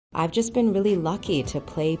I've just been really lucky to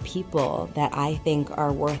play people that I think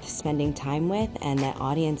are worth spending time with and that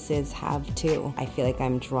audiences have too. I feel like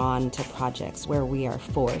I'm drawn to projects where we are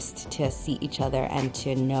forced to see each other and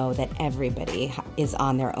to know that everybody is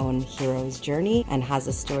on their own hero's journey and has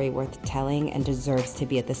a story worth telling and deserves to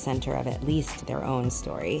be at the center of at least their own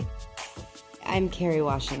story. I'm Kerry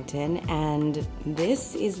Washington, and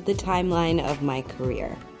this is the timeline of my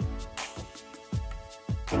career.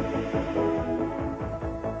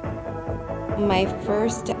 My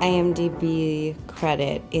first IMDb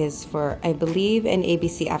credit is for, I believe, an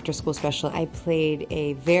ABC after-school special. I played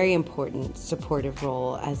a very important supportive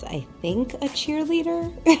role as, I think, a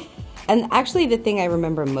cheerleader. And actually the thing I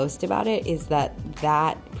remember most about it is that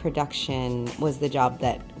production was the job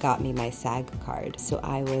that got me my SAG card. So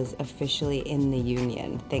I was officially in the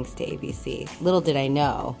union thanks to ABC. Little did I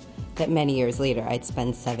know that many years later I'd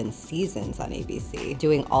spend 7 seasons on ABC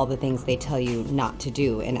doing all the things they tell you not to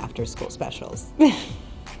do in after-school specials.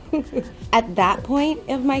 At that point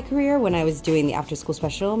of my career, when I was doing the after-school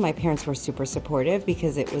special, my parents were super supportive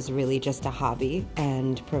because it was really just a hobby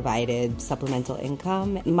and provided supplemental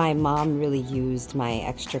income. My mom really used my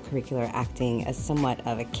extracurricular acting as somewhat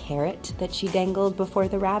of a carrot that she dangled before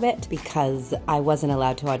the rabbit because I wasn't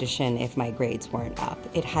allowed to audition if my grades weren't up.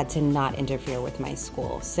 It had to not interfere with my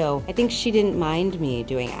school. So I think she didn't mind me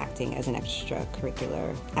doing acting as an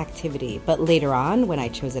extracurricular activity. But later on, when I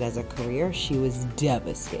chose it as a career, she was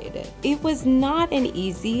devastated. It was not an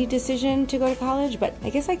easy decision to go to college, but I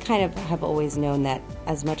guess I kind of have always known that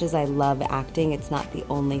as much as I love acting, it's not the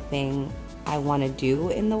only thing I want to do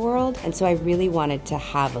in the world. And so I really wanted to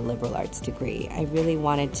have a liberal arts degree. I really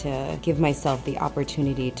wanted to give myself the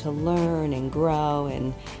opportunity to learn and grow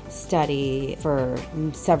and study for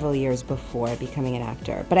several years before becoming an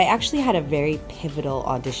actor. But I actually had a very pivotal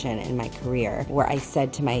audition in my career where I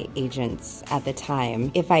said to my agents at the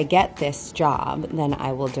time, if I get this job, then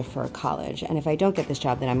I will defer college. And if I don't get this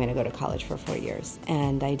job, then I'm going to go to college for 4 years.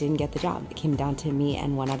 And I didn't get the job. It came down to me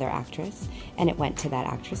and one other actress, and it went to that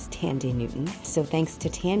actress, Tandy Newton. So thanks to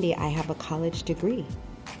Tandy, I have a college degree.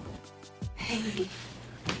 Hey,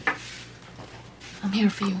 I'm here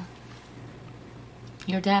for you.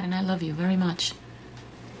 Your dad and I love you very much.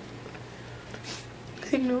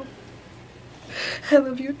 I know. I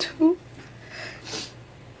love you too.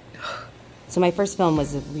 So my first film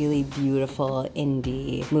was a really beautiful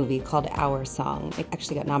indie movie called Our Song. It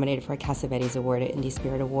actually got nominated for a Cassavetes Award at Indie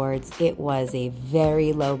Spirit Awards. It was a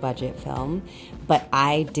very low budget film, but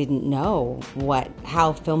I didn't know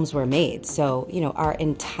how films were made. So, our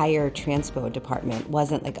entire transpo department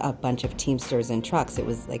wasn't like a bunch of Teamsters and trucks. It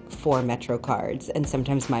was like 4 Metro cards, and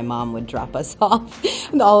sometimes my mom would drop us off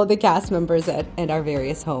with all of the cast members at our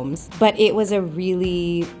various homes. But it was a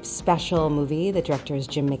really special movie. The director is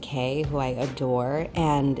Jim McKay, who I adore,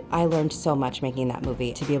 and I learned so much making that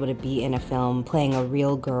movie. To be able to be in a film playing a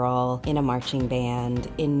real girl in a marching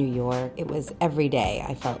band in New York, it was every day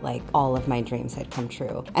I felt like all of my dreams had come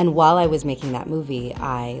true. And while I was making that movie,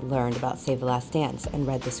 I learned about Save the Last Dance and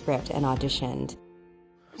read the script and auditioned.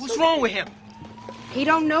 What's wrong with him? He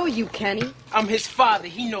don't know you, Kenny. I'm his father.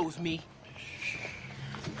 He knows me.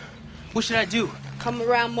 What should I do? Come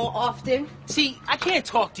around more often. See, I can't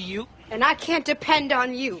talk to you. And I can't depend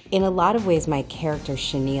on you. In a lot of ways, my character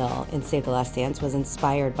Chenille in Save the Last Dance was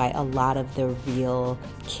inspired by a lot of the real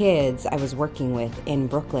kids I was working with in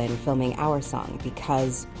Brooklyn filming Our Song,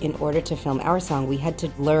 because in order to film Our Song, we had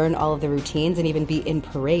to learn all of the routines and even be in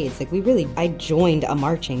parades. I joined a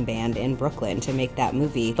marching band in Brooklyn to make that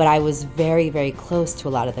movie, but I was very, very close to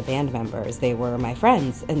a lot of the band members. They were my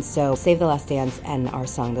friends. And so Save the Last Dance and Our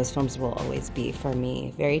Song, those films will always be, for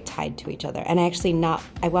me, very tied to each other. And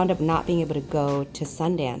I wound up not being able to go to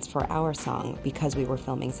Sundance for Our Song because we were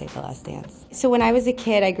filming Save the Last Dance. So when I was a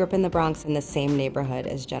kid, I grew up in the Bronx in the same neighborhood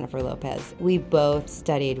as Jennifer Lopez. We both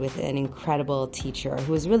studied with an incredible teacher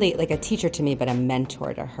who was really like a teacher to me, but a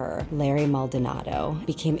mentor to her. Larry Maldonado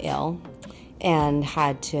became ill and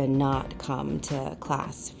had to not come to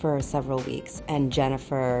class for several weeks. And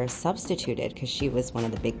Jennifer substituted because she was one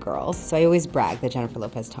of the big girls. So I always brag that Jennifer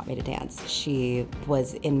Lopez taught me to dance. She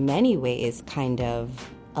was in many ways kind of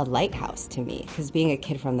a lighthouse to me, because being a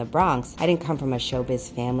kid from the Bronx, I didn't come from a showbiz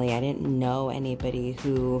family. I didn't know anybody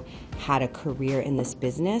who had a career in this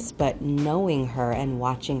business, but knowing her and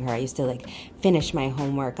watching her, I used to finish my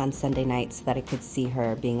homework on Sunday nights so that I could see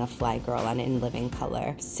her being a fly girl on In Living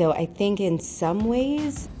Color. So I think in some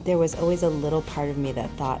ways there was always a little part of me that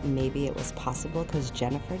thought maybe it was possible because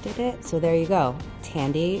Jennifer did it. So there you go.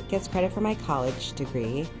 Tandy gets credit for my college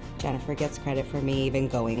degree. Jennifer gets credit for me even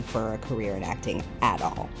going for a career in acting at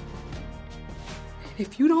all.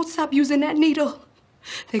 If you don't stop using that needle,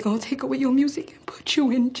 They gonna take away your music and put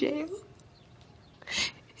you in jail.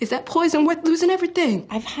 Is that poison worth losing everything?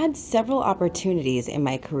 I've had several opportunities in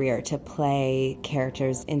my career to play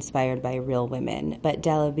characters inspired by real women, but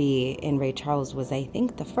Della B in Ray Charles was, I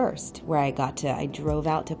think, the first, where I drove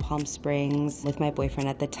out to Palm Springs with my boyfriend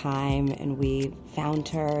at the time, and we found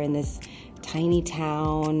her in this tiny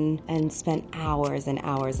town and spent hours and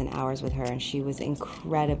hours and hours with her, and she was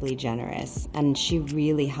incredibly generous, and she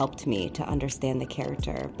really helped me to understand the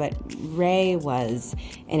character. But Ray was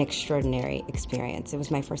an extraordinary experience. It was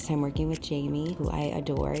my first time working with Jamie, who I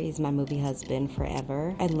adore. He's my movie husband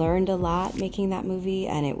forever. I learned a lot making that movie,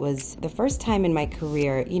 and it was the first time in my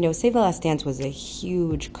career, you know, Save the Last Dance was a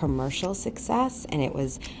huge commercial success, and it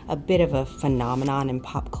was a bit of a phenomenon in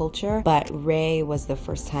pop culture, but Ray was the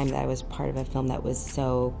first time that I was part of a film that was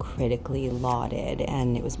so critically lauded,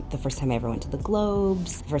 and it was the first time I ever went to the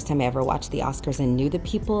Globes, the first time I ever watched the Oscars and knew the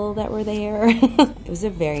people that were there. It was a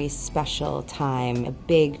very special time, a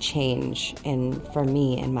big change for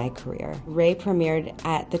me in my career. Ray premiered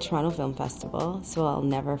at the Toronto Film Festival, so I'll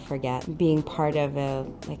never forget being part of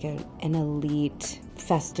an elite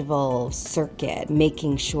festival circuit,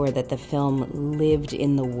 making sure that the film lived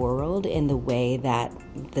in the world in the way that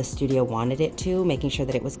the studio wanted it to, making sure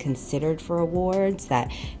that it was considered for awards,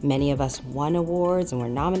 that many of us won awards and were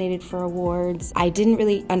nominated for awards. I didn't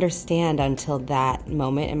really understand until that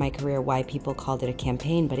moment in my career why people called it a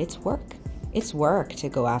campaign, but it's work. It's work to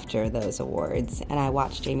go after those awards. And I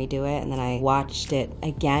watched Jamie do it, and then I watched it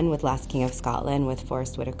again with Last King of Scotland with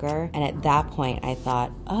Forest Whitaker. And at that point I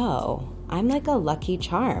thought, oh, I'm like a lucky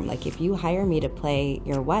charm. Like, if you hire me to play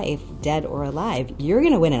your wife, dead or alive, you're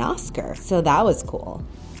gonna win an Oscar. So that was cool.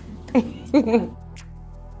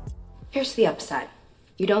 Here's the upside.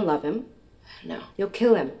 You don't love him. No. You'll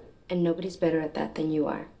kill him. And nobody's better at that than you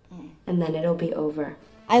are. And then it'll be over.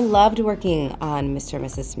 I loved working on Mr. and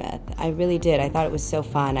Mrs. Smith. I really did. I thought it was so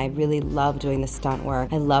fun. I really loved doing the stunt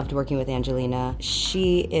work. I loved working with Angelina.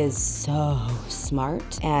 She is so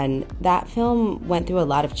smart. And that film went through a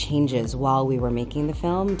lot of changes while we were making the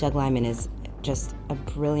film. Doug Liman is just a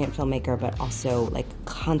brilliant filmmaker, but also like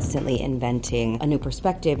constantly inventing a new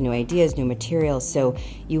perspective, new ideas, new materials. So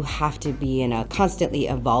you have to be in a constantly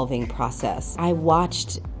evolving process. I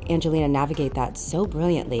watched Angelina navigate that so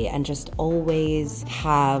brilliantly and just always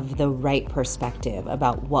have the right perspective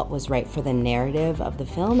about what was right for the narrative of the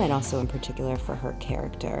film, and also in particular for her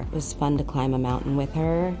character. It was fun to climb a mountain with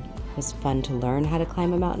her. It was fun to learn how to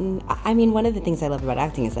climb a mountain. I mean, one of the things I love about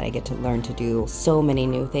acting is that I get to learn to do so many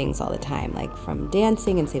new things all the time, like from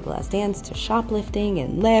dancing in Save the Last Dance to shoplifting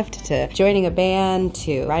and Lyft to joining a band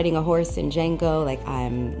to riding a horse in Django. Like,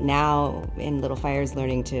 I'm now in Little Fires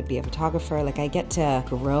learning to be a photographer. Like, I get to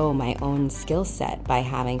grow my own skill set by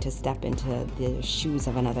having to step into the shoes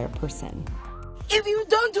of another person. If you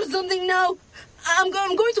don't do something now, I'm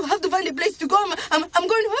going to have to find a place to go. I'm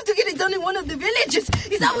going to have to get it done in one of the villages.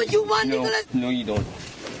 Is that what you want, Nicholas? No, you don't.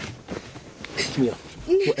 Come here.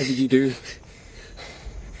 Whatever you do,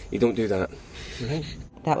 you don't do that, right?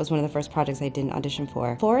 That was one of the first projects I didn't audition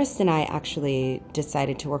for. Forrest and I actually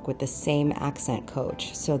decided to work with the same accent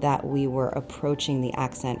coach so that we were approaching the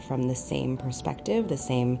accent from the same perspective, the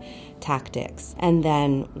same tactics. And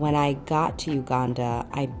then when I got to Uganda,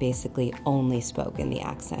 I basically only spoke in the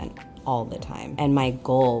accent all the time. And my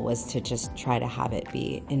goal was to just try to have it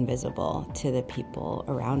be invisible to the people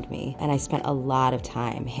around me. And I spent a lot of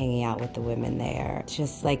time hanging out with the women there,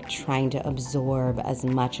 just like trying to absorb as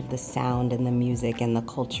much of the sound and the music and the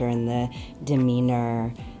culture and the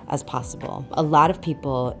demeanor as possible. A lot of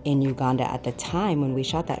people in Uganda at the time when we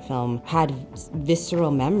shot that film had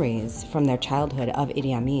visceral memories from their childhood of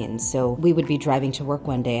Idi Amin. So we would be driving to work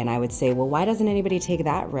one day and I would say, well, why doesn't anybody take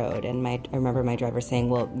that road? And I remember my driver saying,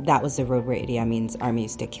 well, that was the road where Idi Amin's army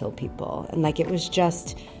used to kill people. And like, it was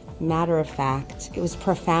just matter of fact. It was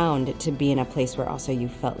profound to be in a place where also you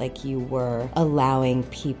felt like you were allowing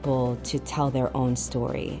people to tell their own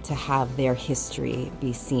story, to have their history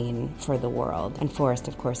be seen for the world. And Forrest,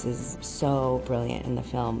 of course, is so brilliant in the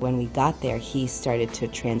film. When we got there, he started to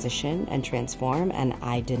transition and transform, and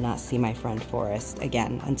I did not see my friend Forrest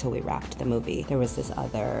again until we wrapped the movie. There was this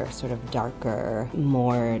other sort of darker,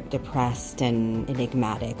 more depressed and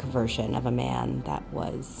enigmatic version of a man that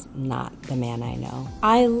was not the man I know.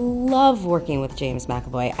 I love working with James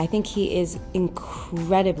McAvoy. I think he is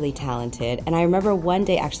incredibly talented. And I remember one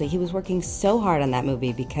day, actually, he was working so hard on that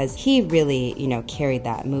movie because he really, carried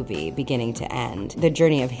that movie beginning to end. The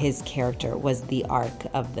journey of his character was the arc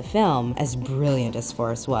of the film, as brilliant as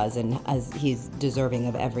Forrest was and as he's deserving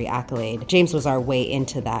of every accolade. James was our way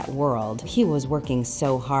into that world. He was working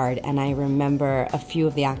so hard, and I remember a few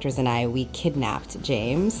of the actors and I, we kidnapped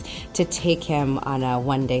James to take him on a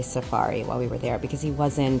one-day safari while we were there because he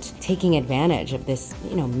wasn't taking advantage of this,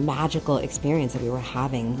 magical experience that we were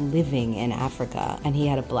having living in Africa, and he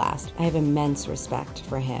had a blast. I have immense respect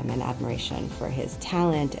for him and admiration for his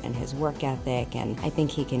talent and his work ethic, and I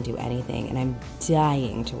think he can do anything, and I'm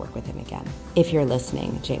dying to work with him again. If you're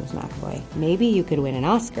listening, James McAvoy, maybe you could win an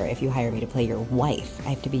Oscar if you hire me to play your wife.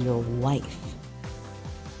 I have to be your wife.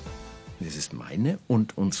 Es ist meine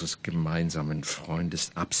und unseres gemeinsamen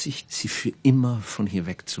Freundes Absicht, Sie für immer von hier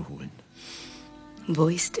wegzuholen. Wo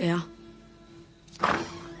ist er?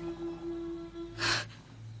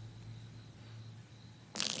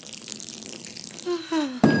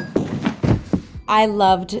 I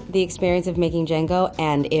loved the experience of making Django,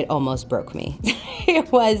 and it almost broke me.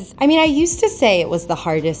 I used to say it was the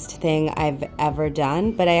hardest thing I've ever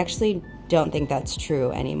done, but I actually don't think that's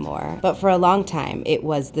true anymore. But for a long time, it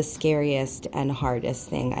was the scariest and hardest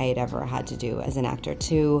thing I had ever had to do as an actor,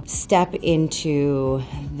 to step into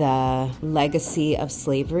the legacy of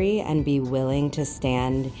slavery and be willing to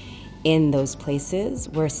stand in those places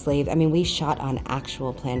where we shot on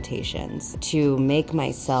actual plantations. To make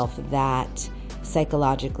myself that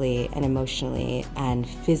psychologically and emotionally and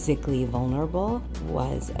physically vulnerable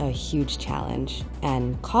was a huge challenge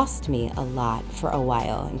and cost me a lot for a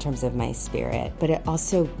while in terms of my spirit. But it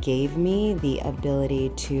also gave me the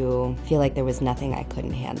ability to feel like there was nothing I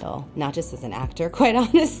couldn't handle, not just as an actor, quite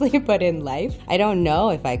honestly, but in life. I don't know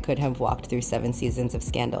if I could have walked through 7 seasons of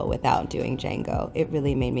Scandal without doing Django. It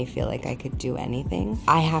really made me feel like I could do anything.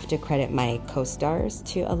 I have to credit my co-stars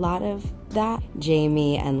to a lot of that.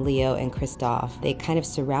 Jamie and Leo and Christoph, they kind of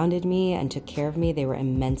surrounded me and took care of me. They were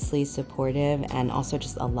immensely supportive and also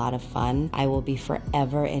just a lot of fun. I will be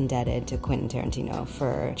forever indebted to Quentin Tarantino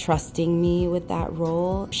for trusting me with that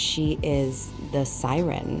role. She is the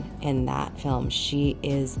siren in that film. She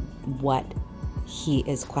is what he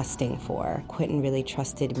is questing for. Quentin really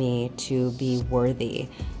trusted me to be worthy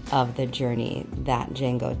of the journey that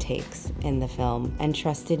Django takes in the film, and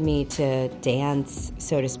trusted me to dance,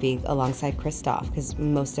 so to speak, alongside Christoph, because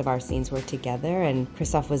most of our scenes were together, and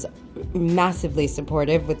Christoph was massively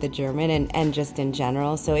supportive with the German and just in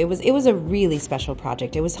general. So it was a really special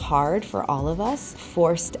project. It was hard for all of us,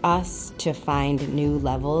 forced us to find new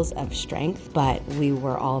levels of strength, but we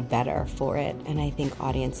were all better for it, and I think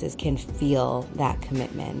audiences can feel that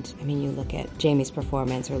commitment. You look at Jamie's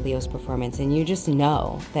performance or Leo's performance, and you just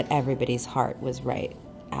know that everybody's heart was right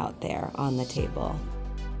out there on the table.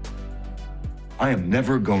 I am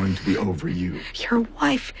never going to be over you. Your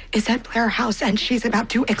wife is at Blair House, and she's about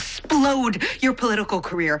to explode your political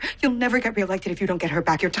career. You'll never get reelected if you don't get her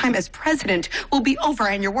back. Your time as president will be over,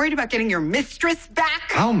 and you're worried about getting your mistress back?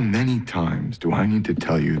 How many times do I need to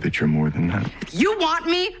tell you that you're more than that? If you want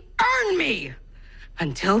me, earn me!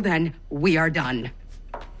 Until then, we are done.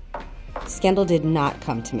 Scandal did not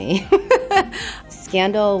come to me.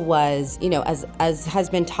 Scandal was, as has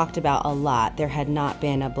been talked about a lot, there had not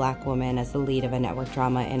been a black woman as the lead of a network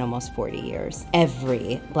drama in almost 40 years.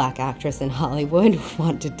 Every black actress in Hollywood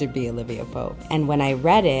wanted to be Olivia Pope. And when I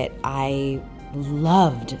read it, I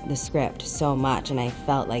loved the script so much, and I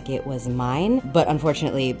felt like it was mine. But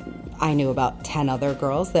unfortunately, I knew about 10 other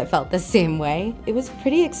girls that felt the same way. It was a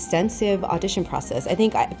pretty extensive audition process. I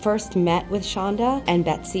think I first met with Shonda and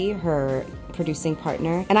Betsy, her producing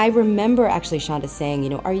partner. And I remember actually Shonda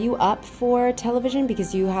saying, are you up for television?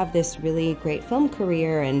 Because you have this really great film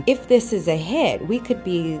career, and if this is a hit, we could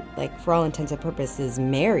be, like, for all intents and purposes,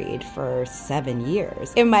 married for 7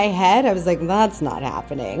 years. In my head, I was like, that's not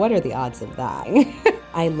happening. What are the odds of that?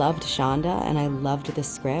 I loved Shonda, and I loved the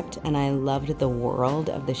script, and I loved the world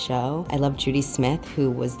of the show. I loved Judy Smith,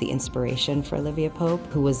 who was the inspiration for Olivia Pope,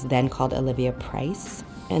 who was then called Olivia Price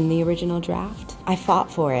in the original draft. I fought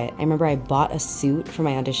for it. I remember I bought a suit for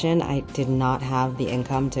my audition. I did not have the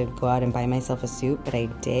income to go out and buy myself a suit, but I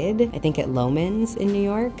did. I think at Loehmann's in New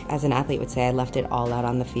York. As an athlete would say, I left it all out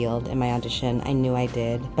on the field in my audition. I knew I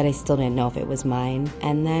did, but I still didn't know if it was mine.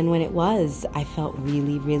 And then when it was, I felt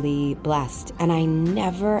really, really blessed. And I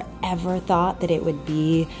never, ever thought that it would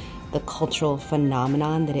be the cultural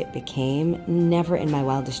phenomenon that it became, never in my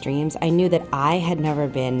wildest dreams. I knew that I had never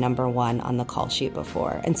been #1 on the call sheet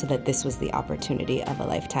before, and so that this was the opportunity of a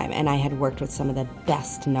lifetime. And I had worked with some of the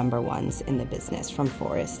best #1s in the business, from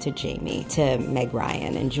Forrest to Jamie to Meg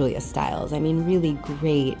Ryan and Julia Stiles. I mean, really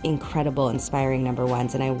great, incredible, inspiring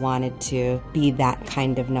 #1s, and I wanted to be that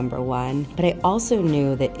kind of #1. But I also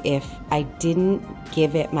knew that if I didn't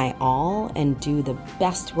give it my all and do the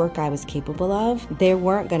best work I was capable of, they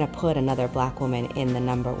weren't going to put another black woman in the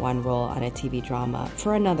 #1 role on a TV drama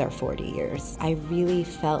for another 40 years. I really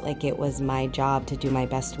felt like it was my job to do my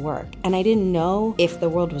best work. And I didn't know if the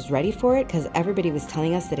world was ready for it, because everybody was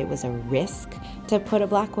telling us that it was a risk to put a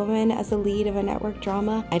black woman as a lead of a network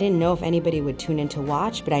drama. I didn't know if anybody would tune in to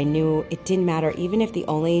watch, but I knew it didn't matter. Even if the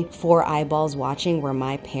only 4 eyeballs watching were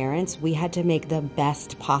my parents, we had to make the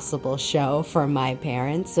best possible show for my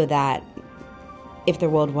parents, so that if the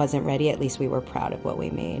world wasn't ready, at least we were proud of what we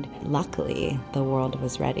made. Luckily, the world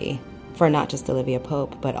was ready for not just Olivia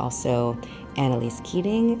Pope, but also Annalise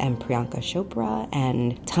Keating and Priyanka Chopra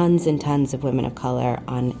and tons of women of color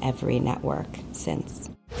on every network since.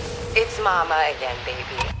 It's Mama again,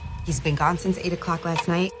 baby. He's been gone since 8 o'clock last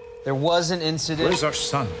night. There was an incident. Where's our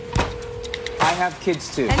son? I have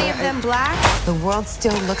kids too. Any of them black? The world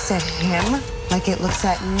still looks at him like it looks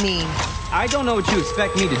at me. I don't know what you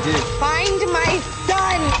expect me to do. Find my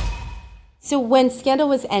son! So when Scandal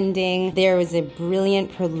was ending, there was a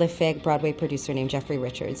brilliant, prolific Broadway producer named Jeffrey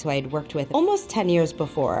Richards, who I had worked with almost 10 years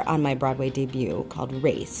before on my Broadway debut called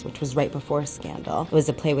Race, which was right before Scandal. It was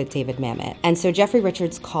a play with David Mamet. And so Jeffrey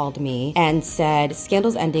Richards called me and said,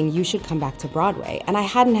 Scandal's ending, you should come back to Broadway. And I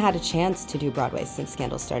hadn't had a chance to do Broadway since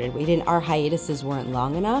Scandal started. Our hiatuses weren't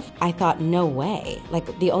long enough. I thought, no way.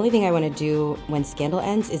 Like, the only thing I want to do when Scandal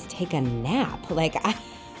ends is take a nap.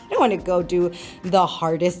 I don't want to go do the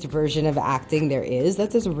hardest version of acting there is.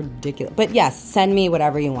 That's just ridiculous. But yes, send me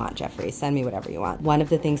whatever you want, Jeffrey. Send me whatever you want. One of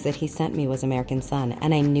the things that he sent me was American Son,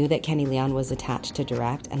 and I knew that Kenny Leon was attached to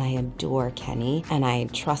direct, and I adore Kenny, and I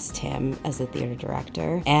trust him as a theater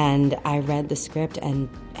director. And I read the script and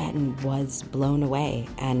was blown away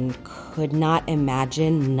and could not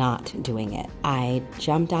imagine not doing it. I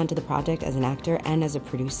jumped onto the project as an actor and as a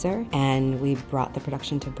producer, and we brought the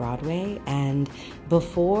production to Broadway. And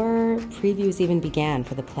before previews even began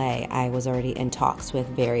for the play, I was already in talks with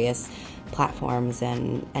various platforms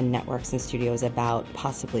and networks and studios about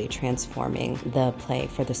possibly transforming the play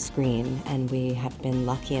for the screen. And we have been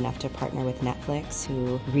lucky enough to partner with Netflix,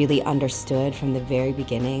 who really understood from the very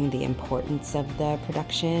beginning the importance of the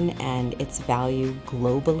production and its value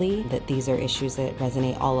globally, that these are issues that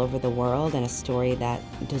resonate all over the world and a story that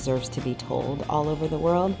deserves to be told all over the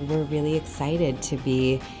world. We're really excited to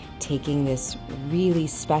be taking this really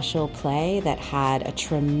special play that had a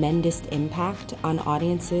tremendous impact on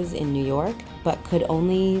audiences in New York, but could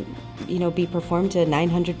only, be performed to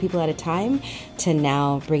 900 people at a time, to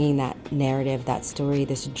now bringing that narrative, that story,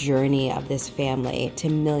 this journey of this family to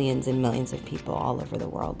millions and millions of people all over the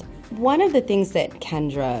world. One of the things that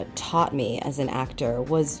Kendra taught me as an actor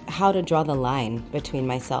was how to draw the line between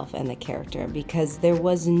myself and the character, because there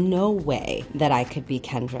was no way that I could be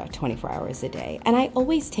Kendra 24 hours a day. And I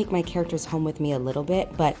always take my characters home with me a little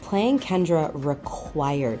bit, but playing Kendra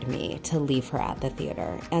required me to leave her at the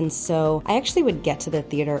theater. And so I actually would get to the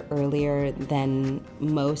theater earlier than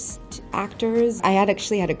most actors. I had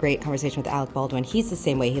a great conversation with Alec Baldwin. He's the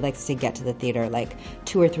same way. He likes to get to the theater like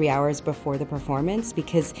 2 or 3 hours before the performance,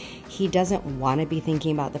 because he doesn't want to be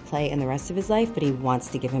thinking about the play in the rest of his life, but he wants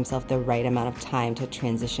to give himself the right amount of time to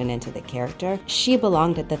transition into the character. She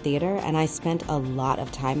belonged at the theater, and I spent a lot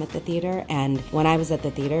of time at the theater, and when I was at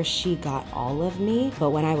the theater, she got all of me,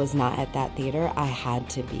 but when I was not at that theater, I had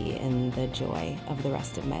to be in the joy of the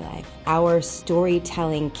rest of my life. Our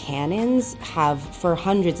storytelling canons have, for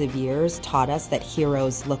hundreds of years, taught us that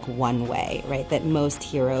heroes look one way, right? That most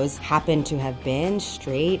heroes happen to have been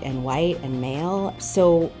straight and white and male.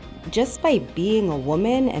 So just by being a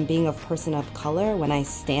woman and being a person of color, when I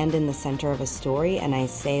stand in the center of a story and I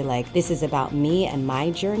say, like, this is about me and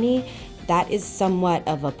my journey, that is somewhat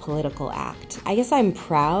of a political act. I guess I'm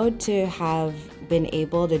proud to have been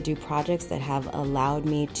able to do projects that have allowed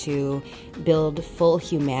me to build full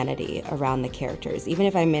humanity around the characters. Even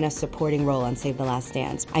if I'm in a supporting role on Save the Last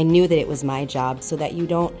Dance, I knew that it was my job, so that you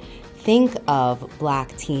don't think of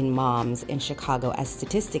Black teen moms in Chicago as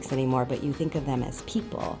statistics anymore, but you think of them as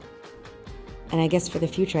people. And I guess for the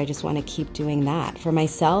future, I just want to keep doing that for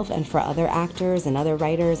myself and for other actors and other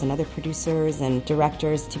writers and other producers and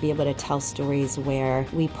directors, to be able to tell stories where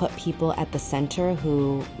we put people at the center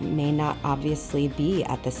who may not obviously be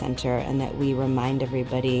at the center, and that we remind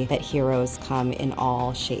everybody that heroes come in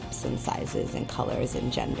all shapes and sizes and colors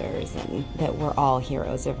and genders, and that we're all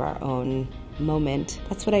heroes of our own moment.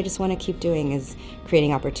 That's what I just want to keep doing, is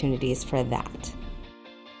creating opportunities for that.